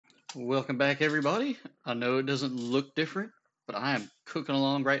Welcome back, everybody. I know it doesn't look different, but I am cooking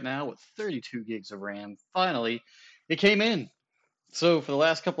along right now with 32 gigs of RAM. Finally, it came in. So for the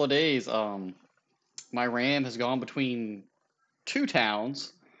last couple of days, my RAM has gone between two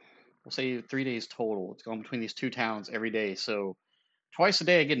towns. We'll say 3 days total. It's gone between these two towns every day. So twice a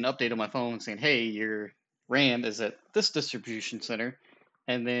day, I get an update on my phone saying, "Hey, your RAM is at this distribution center,"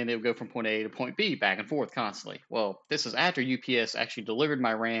 and then it would go from point A to point B back and forth constantly. Well, this is after UPS actually delivered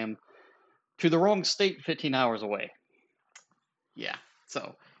my RAM to the wrong state 15 hours away. Yeah,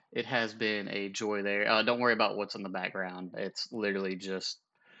 so it has been a joy there. Don't worry about what's in the background. It's literally just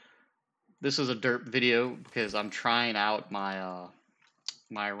this is a derp video because I'm trying out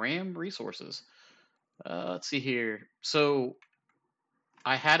my RAM resources. Let's see here. So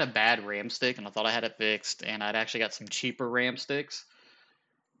I had a bad RAM stick and I thought I had it fixed, and I'd actually got some cheaper RAM sticks,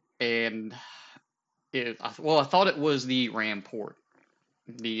 and I thought it was the RAM port,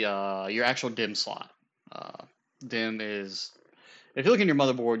 the your actual DIMM slot. DIMM is If you look in your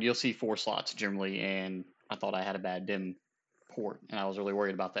motherboard, you'll see 4 slots generally, and I thought I had a bad DIMM port, and I was really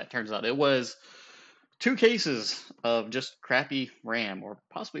worried about that. Turns out it was 2 cases of just crappy RAM, or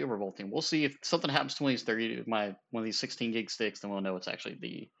possibly overvolting. We'll see if something happens to one of these 16 gig sticks, then we'll know it's actually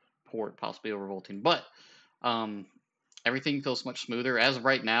the port, possibly overvolting. But um, everything feels much smoother as of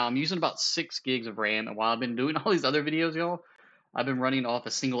right now. I'm using about 6 gigs of RAM, and while I've been doing all these other videos, y'all, I've been running off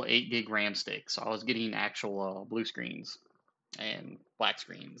a single 8 gig RAM stick, so I was getting actual blue screens and black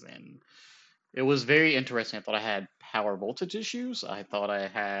screens, and it was very interesting. I thought I had power voltage issues. I thought I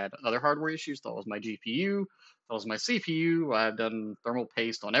had other hardware issues. Thought it was my GPU. Thought it was my CPU. I've done thermal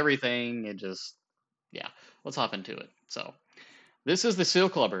paste on everything. Yeah. Let's hop into it. So this is the Seal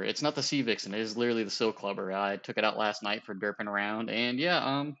Clubber. It's not the Sea Vixen. It is literally the Seal Clubber. I took it out last night for derping around, and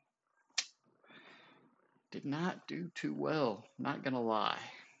yeah, did not do too well. Not gonna lie.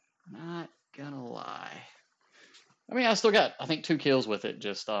 Not gonna lie. I mean, I still got, I think, 2 kills with it.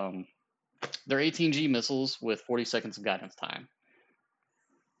 Just they're 18G missiles with 40 seconds of guidance time.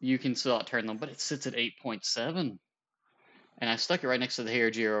 You can still outturn them, but it sits at 8.7. And I stuck it right next to the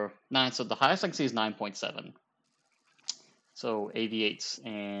Harrier 9, so the highest I can see is 9.7. So AV8s,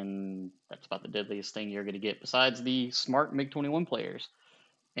 and that's about the deadliest thing you're going to get besides the smart MiG-21 players.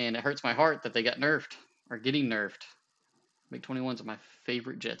 And it hurts my heart that they got nerfed, or getting nerfed. MiG-21s are my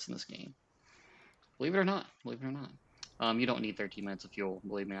favorite jets in this game. Believe it or not. Believe it or not. You don't need 13 minutes of fuel.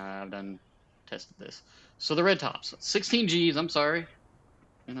 Believe me, I've tested this. So the red tops, 16 Gs. I'm sorry,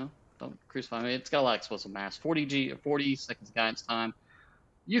 don't crucify me. It's got a lot of explosive mass. 40 seconds guidance time.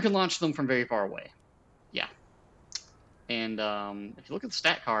 You can launch them from very far away. Yeah. And if you look at the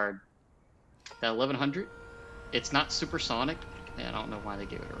stat card, that 1100, it's not supersonic. Yeah, I don't know why they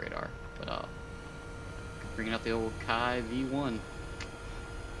gave it a radar, but bringing out the old Kai V1.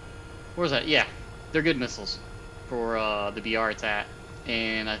 Where's that? Yeah, they're good missiles for the BR it's at.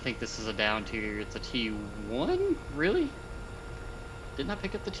 And I think this is a down tier. It's a T1? Really? Didn't I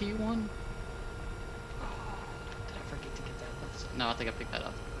pick up the T1? Oh, did I forget to get that? No, I think I picked that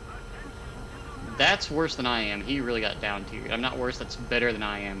up. That's worse than I am. He really got down tier. I'm not worse, that's better than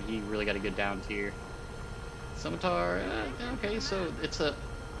I am. He really got a good down tier. Scimitar, okay, so it's a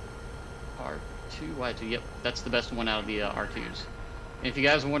R2, Y2, yep, that's the best one out of the R2s. And if you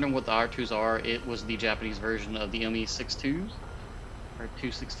guys are wondering what the R2s are, it was the Japanese version of the ME62s, or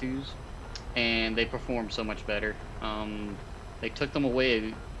 262s, and they perform so much better. They took them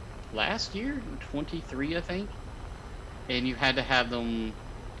away last year, 23, I think, and you had to have them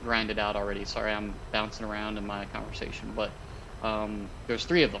grinded out already. Sorry, I'm bouncing around in my conversation, but there's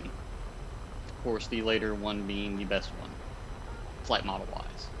 3 of them. Of course, the later one being the best one, flight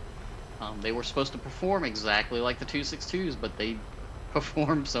model-wise. They were supposed to perform exactly like the 262s, but they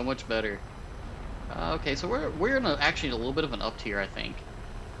perform so much better. Okay, so we're in actually a little bit of an up tier, I think.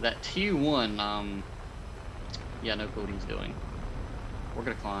 That T1, yeah, no clue what he's doing. We're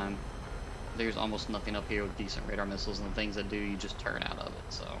gonna climb. There's almost nothing up here with decent radar missiles, and the things that do, you just turn out of it.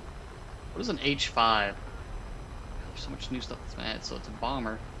 So, what is an H5? There's so much new stuff that's mad. So it's a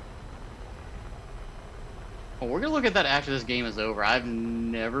bomber. Well, we're gonna look at that after this game is over. I've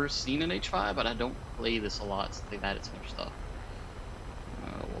never seen an H5, but I don't play this a lot since they've added so much stuff.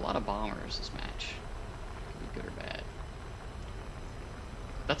 A lot of bombers this match. Could be good or bad.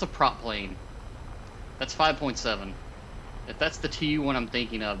 That's a prop plane. That's 5.7. If that's the T1 I'm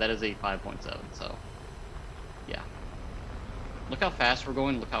thinking of, that is a 5.7, so yeah. Look how fast we're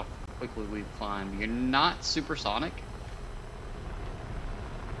going, look how quickly we've climbed. You're not supersonic,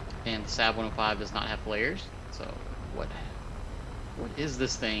 and the SAB 105 does not have flares, so what is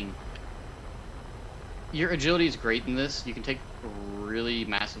this thing? Your agility is great in this. You can take a really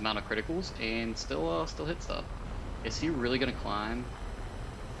massive amount of criticals and still hit stuff. Is he really gonna climb?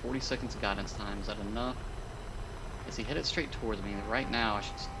 40 seconds of guidance time. Is that enough? Is he headed straight towards me? Right now, I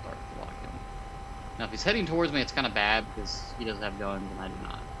should start to block him. Now, if he's heading towards me, it's kind of bad because he doesn't have guns and I do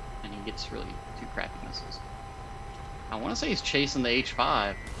not, and he gets really 2 crappy missiles. I want to say he's chasing the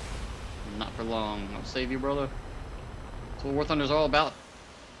H5. Not for long. I'll save you, brother. That's what War Thunder's all about.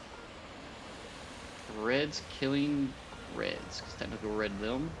 Reds killing reds, because technically we're red to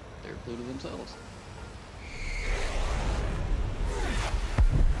them, they're blue to themselves.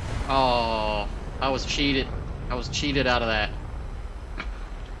 Oh, I was cheated. I was cheated out of that.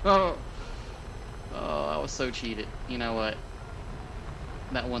 Oh, I was so cheated. You know what?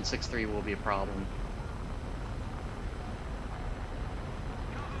 That 163 will be a problem.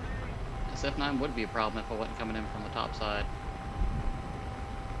 This F9 would be a problem if I wasn't coming in from the top side.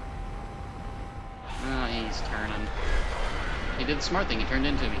 Oh, he's turning. He did the smart thing, he turned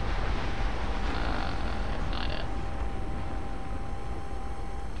into me. F9F.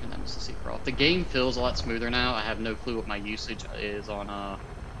 Turn that missile seeker off. The game feels a lot smoother now. I have no clue what my usage is on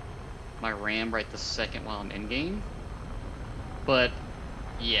my RAM right this second while I'm in game. But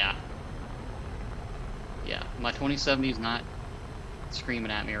yeah. Yeah, my 2070 is not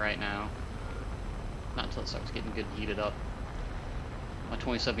screaming at me right now. Not until it starts getting good and heated up. My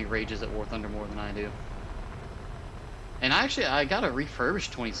 2070 rages at War Thunder more than I do. And actually, I got a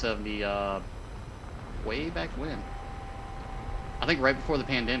refurbished 2070 way back when. I think right before the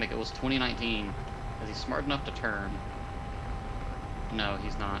pandemic. It was 2019. Is he smart enough to turn? No,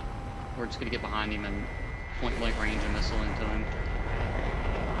 he's not. We're just gonna get behind him and point blank range a missile into him.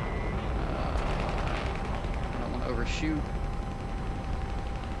 I don't want to overshoot.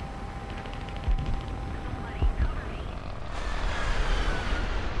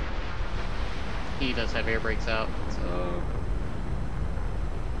 He does have air brakes out, so...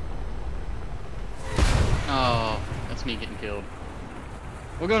 Oh, that's me getting killed.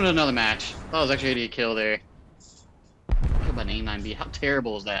 We'll go into another match. Oh, I was actually gonna get a kill there. Killed by an A9B. How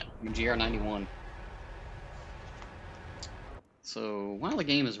terrible is that? I mean, GR91. So, while the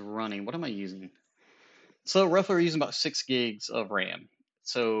game is running, what am I using? So, roughly we're using about 6 gigs of RAM.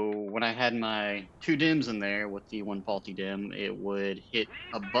 So, when I had my 2 DIMMs in there with the one faulty DIMM, it would hit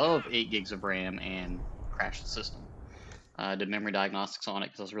above 8 gigs of RAM and crash the system. I did memory diagnostics on it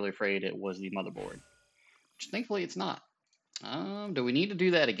because I was really afraid it was the motherboard. Which thankfully it's not. Do we need to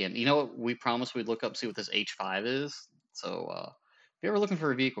do that again? You know what? We promised we'd look up, see what this H5 is. So if you're ever looking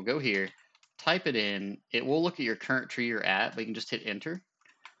for a vehicle, go here, type it in. It will look at your current tree you're at, but you can just hit enter.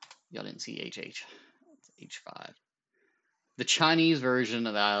 Y'all didn't see HH. It's H5. The Chinese version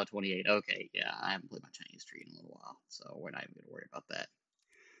of the IL-28. Okay, yeah, I haven't played my Chinese tree in a little while, so we're not even going to worry about that.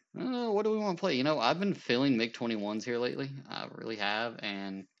 What do we want to play? You know, I've been feeling MiG-21s here lately. I really have,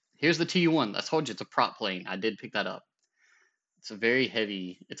 and here's the Tu-1. I told you it's a prop plane. I did pick that up. It's a very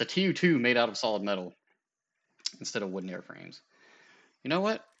heavy, it's a Tu-2 made out of solid metal instead of wooden airframes. You know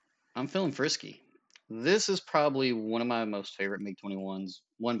what? I'm feeling frisky. This is probably one of my most favorite MiG-21s.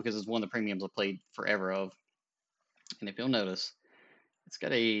 One, because it's one of the premiums I've played forever of. And if you'll notice, it's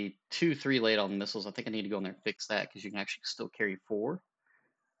got a 2-3 laid on missiles. I think I need to go in there and fix that because you can actually still carry 4.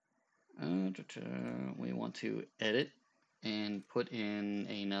 We want to edit and put in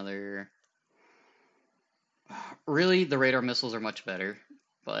another. Really, the radar missiles are much better,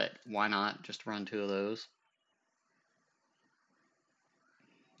 but why not just run 2 of those?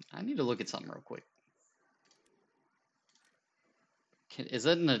 I need to look at something real quick. Is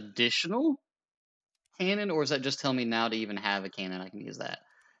that an additional cannon, or is that just telling me now to even have a cannon I can use that?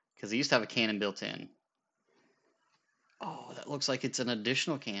 Because I used to have a cannon built in. Oh, that looks like it's an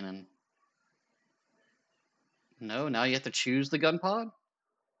additional cannon. No, now you have to choose the gun pod?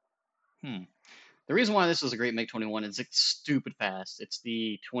 The reason why this is a great MiG-21 is it's stupid fast. It's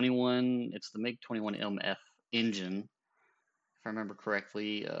the MiG-21 MF engine, if I remember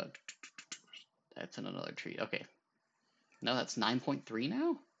correctly. That's in another tree. Okay. No, that's 9.3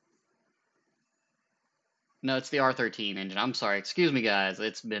 now? No, it's the R13 engine. I'm sorry. Excuse me, guys.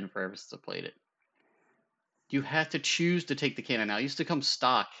 It's been forever since I played it. You have to choose to take the cannon now. It used to come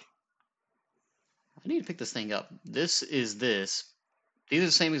stock. I need to pick this thing up. This is this. These are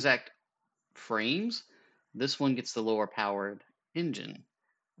the same exact frames. This one gets the lower powered engine,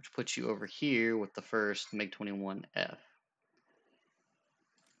 which puts you over here with the first MiG-21F.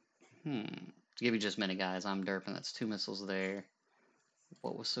 To give you just a minute, guys. I'm derping. That's 2 missiles there.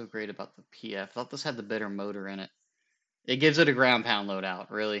 What was so great about the PF? I thought this had the better motor in it. It gives it a ground pound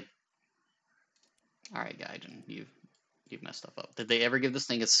loadout, really. All right, Gaijin, you've messed stuff up. Did they ever give this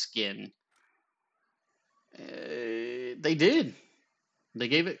thing a skin? They did. They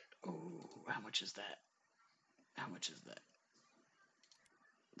gave it. Oh, how much is that? How much is that?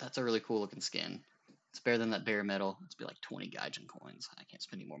 That's a really cool looking skin. It's better than that bare metal. It's be like 20 Gaijin coins. I can't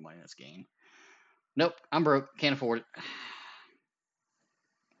spend any more money in this game. Nope, I'm broke. Can't afford it.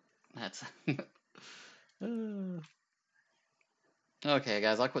 That's. Okay,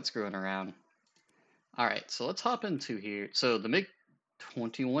 guys, I'll quit screwing around. Alright, so let's hop into here. So the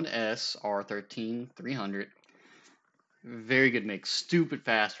MiG-21S R13 300. Very good MiG. Stupid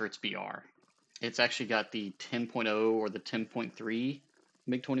fast for its BR. It's actually got the 10.0 or the 10.3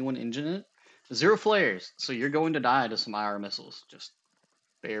 MiG-21 engine in it. Zero flares, so you're going to die to some IR missiles. Just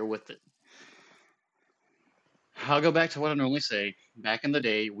bear with it. I'll go back to what I normally say. Back in the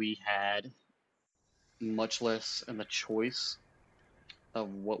day, we had much less in the choice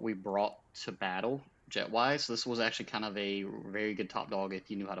of what we brought to battle jet-wise. So this was actually kind of a very good top dog if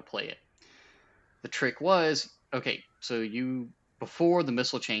you knew how to play it. The trick was, okay, so you, before the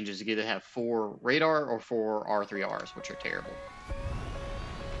missile changes, you either have 4 radar or 4 R3Rs, which are terrible.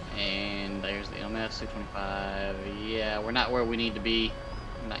 And there's the LMS 225. Yeah, we're not where we need to be.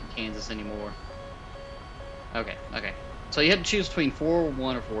 We're not in Kansas anymore. Okay. So you had to choose between 4 of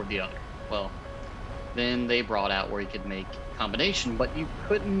one or 4 of the other. Well, then they brought out where you could make combination, but you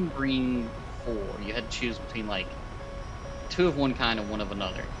couldn't bring 4. You had to choose between like 2 of one kind and 1 of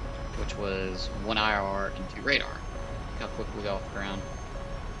another, which was 1 IR and 2 radar. Look how quick we got off the ground.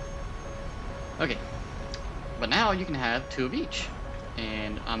 Okay, but now you can have 2 of each.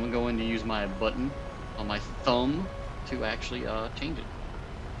 And I'm going to use my button on my thumb to actually change it.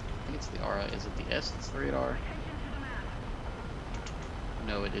 I think it's the R. Is it the S that's the radar?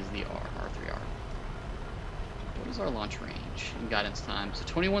 No, it is the R3R. What is our launch range and guidance time? So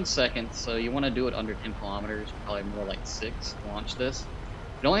 21 seconds, so you want to do it under 10 kilometers, probably more like 6 to launch this.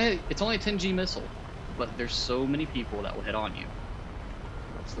 It's only a 10G missile, but there's so many people that will hit on you.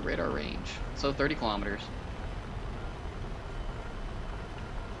 What's the radar range? So 30 kilometers.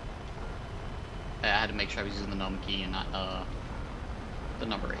 I had to make sure I was using the num key and not the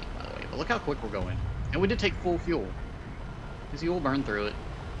number 8, by the way. But look how quick we're going. And we did take full fuel, because you will burn through it.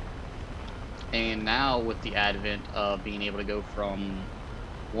 And now with the advent of being able to go from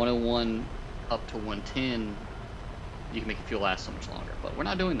 101 up to 110, you can make the fuel last so much longer. But we're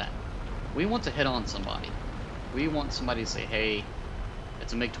not doing that. We want to hit on somebody. We want somebody to say, hey,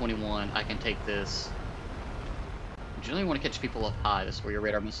 it's a MiG-21, I can take this. You generally want to catch people up high. This is where your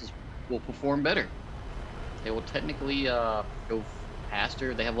radar missiles will perform better. They will technically go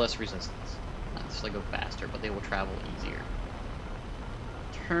faster. They have less resistance. Not necessarily go faster, but they will travel easier.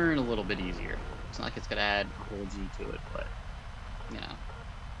 Turn a little bit easier. It's not like it's going to add a whole G to it, but, you know.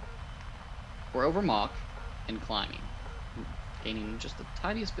 We're over Mach and climbing. Gaining just the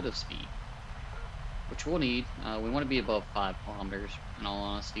tiniest bit of speed, which we'll need. We want to be above 5 kilometers, in all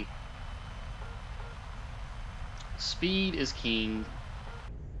honesty. Speed is king.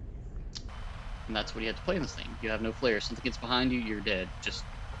 And that's what you have to play in this thing. You have no flares. Something gets behind you, you're dead. Just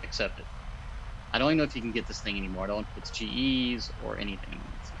accept it. I don't even know if you can get this thing anymore. I don't know if it's GEs or anything.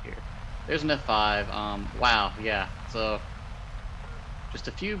 Let's see here. There's an F5. Wow, yeah. So, just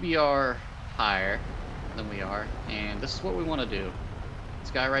a few BR higher than we are. And this is what we want to do.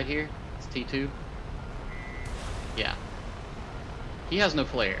 This guy right here, it's T2. Yeah. He has no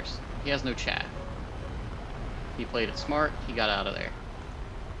flares. He has no chaff. He played it smart. He got out of there.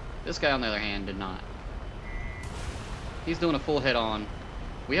 This guy, on the other hand, did not. He's doing a full head-on.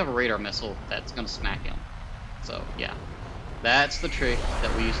 We have a radar missile that's going to smack him. So, yeah. That's the trick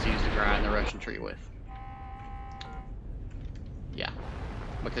that we used to use to grind the Russian tree with. Yeah.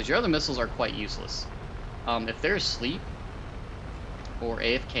 Because your other missiles are quite useless. If they're asleep or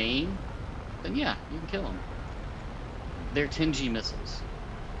AFKing, then yeah, you can kill them. They're 10G missiles.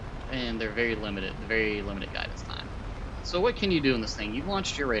 And they're very limited guidance time. So what can you do in this thing? You've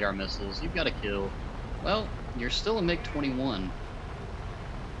launched your radar missiles, you've got a kill. Well, you're still a MiG-21.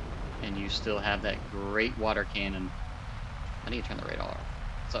 And you still have that great water cannon. I need to turn the radar off.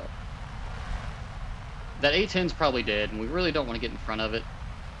 So, that A-10's probably dead, and we really don't want to get in front of it.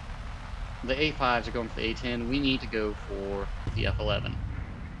 The A-5s are going for the A-10. We need to go for the F-11.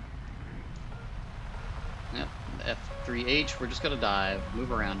 Yep, the F-3H, we're just going to dive,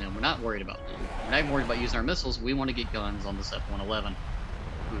 move around him. We're not worried about them. We're not even worried about using our missiles. We want to get guns on this F-111,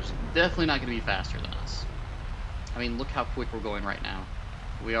 who's definitely not going to be faster than us. I mean, look how quick we're going right now.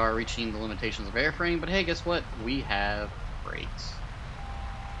 We are reaching the limitations of airframe, but hey, guess what? We have brakes.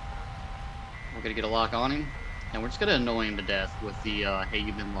 We're going to get a lock on him, and we're just going to annoy him to death with the, hey,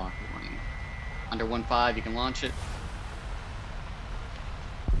 you've been locked warning. Under 1.5, you can launch it.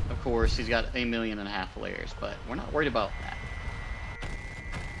 of course, he's got 1.5 million flares, but we're not worried about that.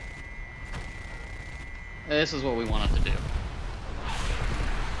 This is what we want it to do.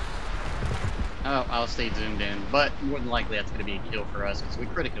 Oh, I'll stay zoomed in, but more than likely that's going to be a kill for us because we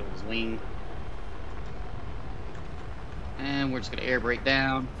critical his wing. And we're just going to air brake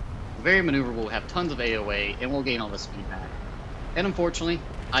down. Very maneuverable, have tons of AOA, and we'll gain all the speed back. And unfortunately,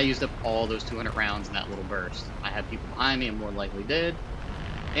 I used up all those 200 rounds in that little burst. I had people behind me and more likely did,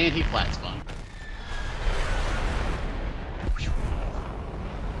 and he flat spun.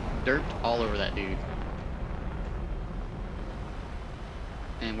 Derped all over that dude.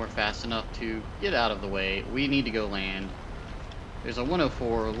 And we're fast enough to get out of the way. We need to go land. There's a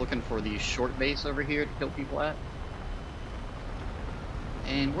 104 looking for the short base over here to kill people at.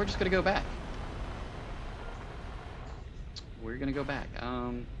 And we're just going to go back. We're going to go back.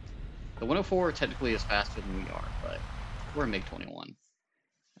 The 104 technically is faster than we are, but we're a MiG-21.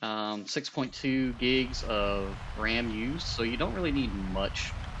 6.2 gigs of RAM used, so you don't really need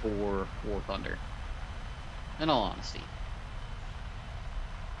much for War Thunder. In all honesty.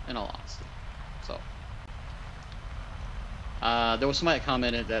 So, there was somebody that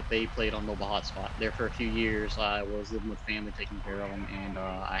commented that they played on mobile hotspot. There for a few years, I was living with family, taking care of them, and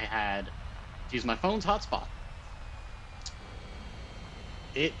I had to use my phone's hotspot.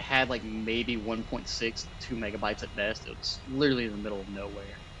 It had like maybe 1.6, 2 megabytes at best. It was literally in the middle of nowhere.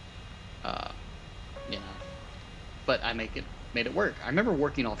 You know, but I made it work. I remember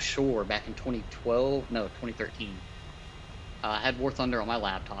working offshore back in 2013. I had War Thunder on my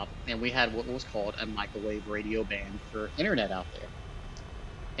laptop, and we had what was called a microwave radio band for internet out there.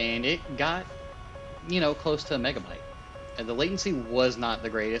 And it got, close to a megabyte. And the latency was not the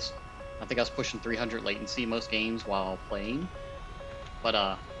greatest. I think I was pushing 300 latency most games while playing.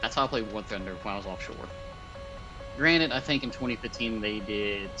 But that's how I played War Thunder when I was offshore. Granted, I think in 2015 they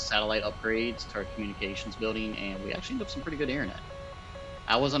did satellite upgrades to our communications building, and we actually ended up some pretty good internet.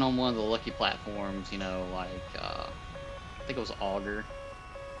 I wasn't on one of the lucky platforms, I think it was Augur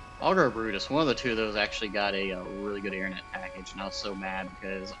or Brutus. One of the two of those actually got a really good internet package, and I was so mad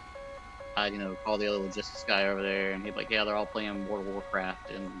because I, called the other logistics guy over there, and he'd be like, yeah, they're all playing World of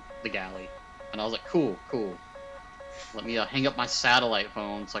Warcraft in the galley. And I was like, cool. Let me hang up my satellite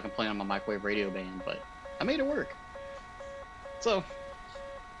phone so I can play on my microwave radio band, but I made it work. So,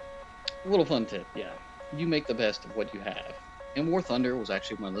 a little fun tip, yeah. You make the best of what you have. And War Thunder was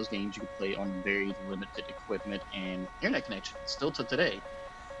actually one of those games you could play on very limited equipment and internet connection, still to today.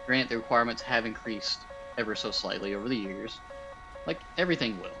 Granted, the requirements have increased ever so slightly over the years, like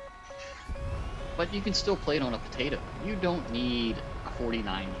everything will. But you can still play it on a potato. You don't need a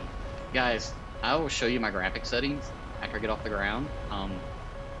 4090. Guys, I will show you my graphics settings after I get off the ground.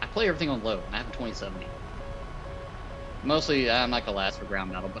 I play everything on low, and I have a 2070. Mostly, I'm not gonna last for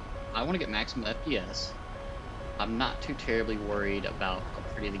ground battle, but I want to get maximum FPS. I'm not too terribly worried about how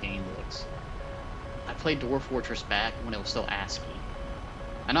pretty the game looks. I played Dwarf Fortress back when it was still ASCII.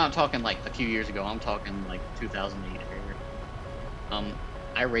 I know I'm talking like a few years ago, I'm talking like 2008 era.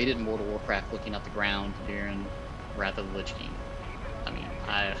 I rated World of Warcraft looking at the ground during Wrath of the Lich King. I mean,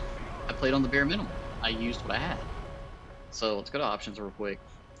 I played on the bare minimum. I used what I had. So let's go to options real quick.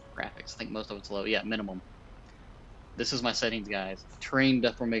 Graphics, I think most of it's low. Yeah, minimum. This is my settings, guys. Terrain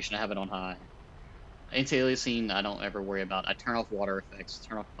deformation, I have it on high. Anti-aliasing, I don't ever worry about. I turn off water effects,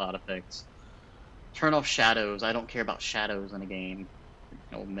 turn off cloud effects, turn off shadows. I don't care about shadows in a game.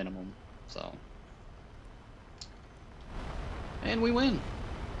 Minimum. So. And we win.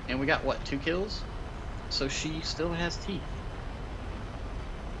 And we got, what, 2 kills? So she still has teeth.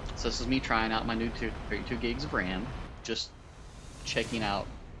 So this is me trying out my new 32 gigs of RAM. Just checking out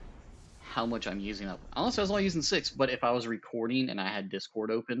how much I'm using up. Honestly, I was only using 6, but if I was recording and I had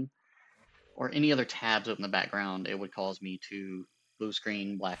Discord open, or any other tabs open in the background, it would cause me to blue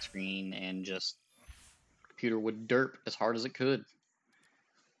screen, black screen, and just computer would derp as hard as it could.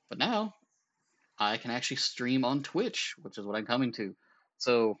 But now I can actually stream on Twitch, which is what I'm coming to.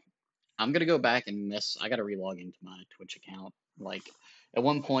 So I'm gonna go back and I gotta relog into my Twitch account. Like at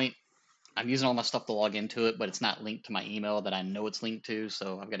one point, I'm using all my stuff to log into it, but it's not linked to my email that I know it's linked to,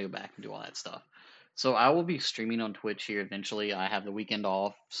 so I've got to go back and do all that stuff. So I will be streaming on Twitch here eventually. I have the weekend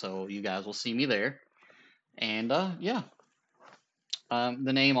off, so you guys will see me there. And yeah,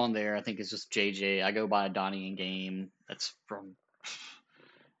 the name on there I think is just JJ. I go by Donnie in game. That's from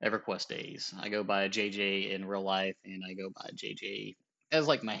EverQuest days. I go by JJ in real life, and I go by JJ as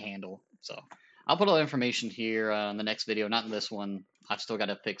like my handle. So I'll put all the information here in the next video, not in this one. I've still got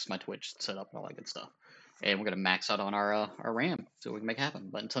to fix my Twitch setup and all that good stuff. And we're going to max out on our RAM so we can make it happen.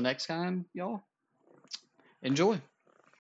 But until next time, y'all, enjoy.